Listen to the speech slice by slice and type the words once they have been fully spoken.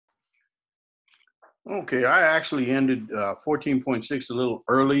Okay, I actually ended 14.6 a little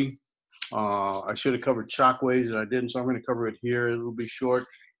early. I should have covered shock waves and I didn't, so I'm going to cover it here. It'll be short.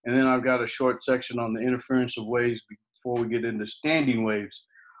 And then I've got a short section on the interference of waves before we get into standing waves.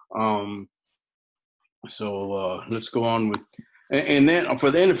 Um, so let's go on with, and then for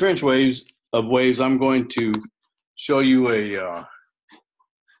the interference waves, I'm going to show you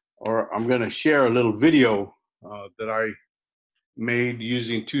or I'm going to share a little video that I made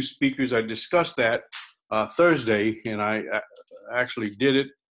using two speakers. I discussed that Thursday, and I actually did it,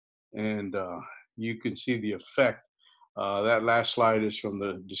 and you can see the effect. That last slide is from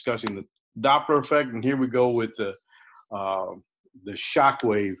the discussing the Doppler effect, and here we go with uh, the shock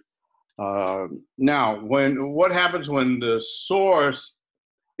wave. Now, what happens when the source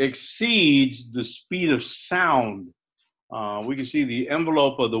exceeds the speed of sound? We can see the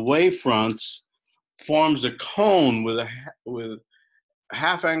envelope of the wavefronts forms a cone with a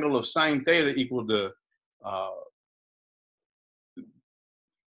half angle of sine theta equal to uh,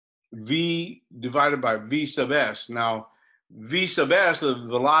 v divided by v sub s. Now, v sub s, the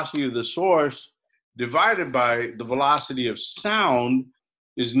velocity of the source, divided by the velocity of sound,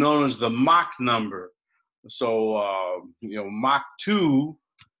 is known as the Mach number. So, Mach 2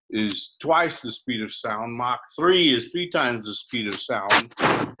 is twice the speed of sound. Mach 3 is 3 times the speed of sound.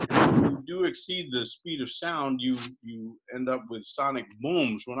 If you do exceed the speed of sound, you end up with sonic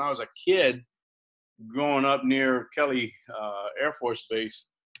booms. When I was a kid, growing up near Kelly Air Force Base,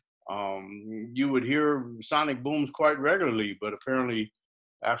 you would hear sonic booms quite regularly. But apparently,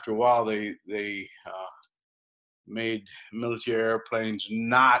 after a while, they made military airplanes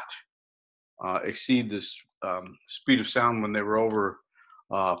not exceed this speed of sound when they were over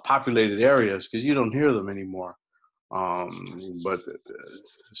populated areas because you don't hear them anymore. But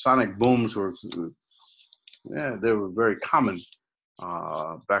sonic booms were, yeah, they were very common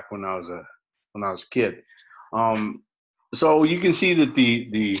back when I was a kid. Um, so you can see that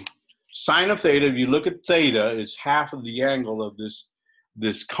the sine of theta, if you look at theta, is half of the angle of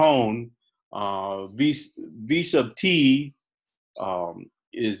this cone. V sub t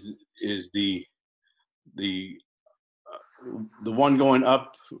is the the one going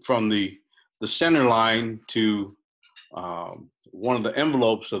up from the center line to one of the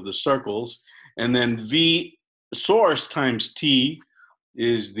envelopes of the circles, and then V source times T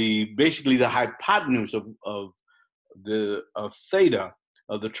is the basically the hypotenuse of theta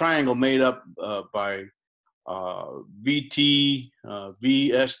of the triangle made up by VT,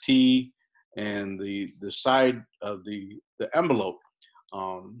 VST, and the side of the envelope.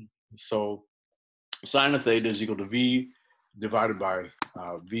 So sine of theta is equal to V divided by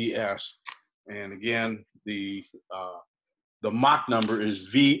Vs, and again the Mach number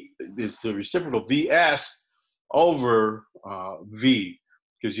is the reciprocal Vs over V,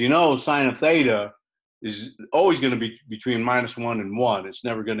 because sine of theta is always going to be between -1 and 1. It's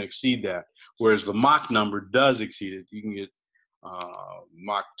never going to exceed that, whereas the Mach number does exceed it. You can get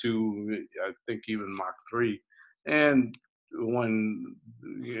Mach 2, I think even Mach 3. And when,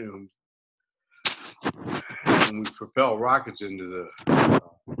 when we propel rockets into the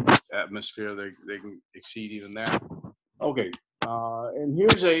atmosphere, they can exceed even that. Okay, and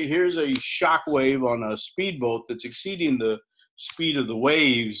here's a shock wave on a speedboat that's exceeding the speed of the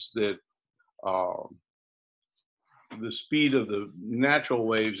waves uh, the speed of the natural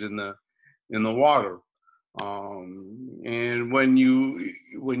waves in the water. And you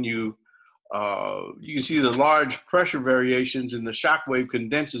can see the large pressure variations, and the shock wave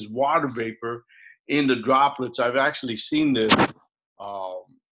condenses water vapor into droplets. I've actually seen this um,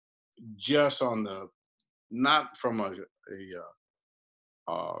 just on the not from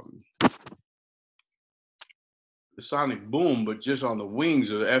um, sonic boom, but just on the wings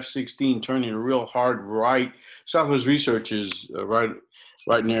of the F-16 turning a real hard right. Southwest Research is right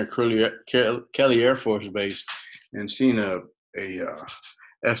near Kelly Air Force Base, and seeing a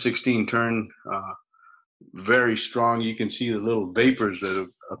F-16 turn very strong. You can see the little vapors that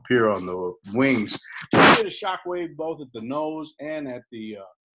appear on the wings. We get a shock wave both at the nose and at the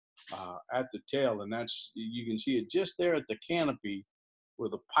tail, and you can see it just there at the canopy where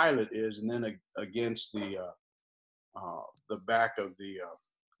the pilot is, and then against the back of the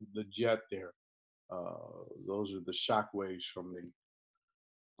jet there. Those are the shock waves from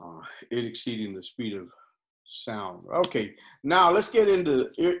it exceeding the speed of sound. Okay, now let's get into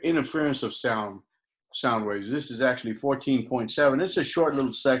interference of sound waves. This is actually 14.7. It's a short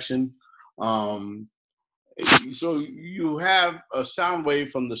little section. Um, so you have a sound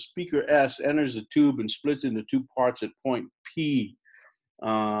wave from the speaker S enters the tube and splits into two parts at point P.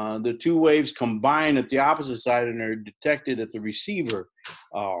 The two waves combine at the opposite side and are detected at the receiver.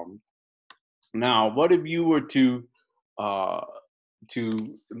 Um, Now, what if you were uh,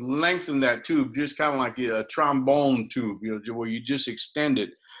 to lengthen that tube, just kind of like a trombone tube, where you just extend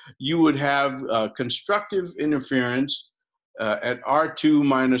it? You would have constructive interference at R2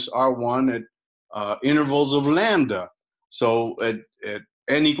 minus R1 at intervals of lambda. So at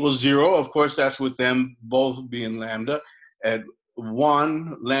n equals 0, of course, that's with them both being lambda. At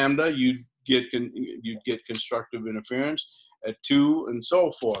 1 lambda, you'd get constructive interference. At 2, and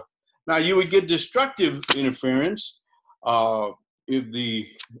so forth. Now, you would get destructive interference if the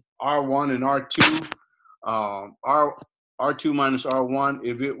R1 and R2, R2 minus R1,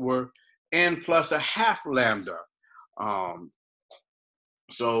 if it were n plus a half lambda. Um,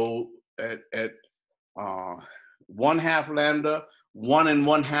 so at 1/2 lambda, 1 and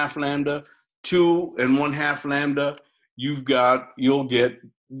 1/2 lambda, 2 and 1/2 lambda, you'll get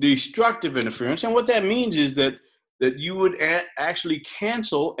destructive interference. And what that means is that you would actually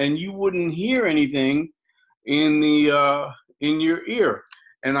cancel, and you wouldn't hear anything in your ear.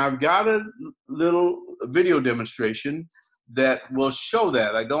 And I've got a little video demonstration that will show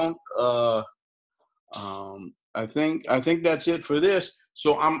that. I think that's it for this.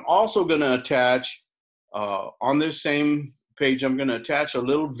 So I'm also going to attach on this same page, I'm going to attach a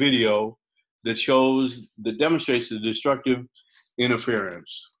little video that demonstrates the destructive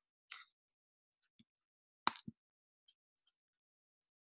interference.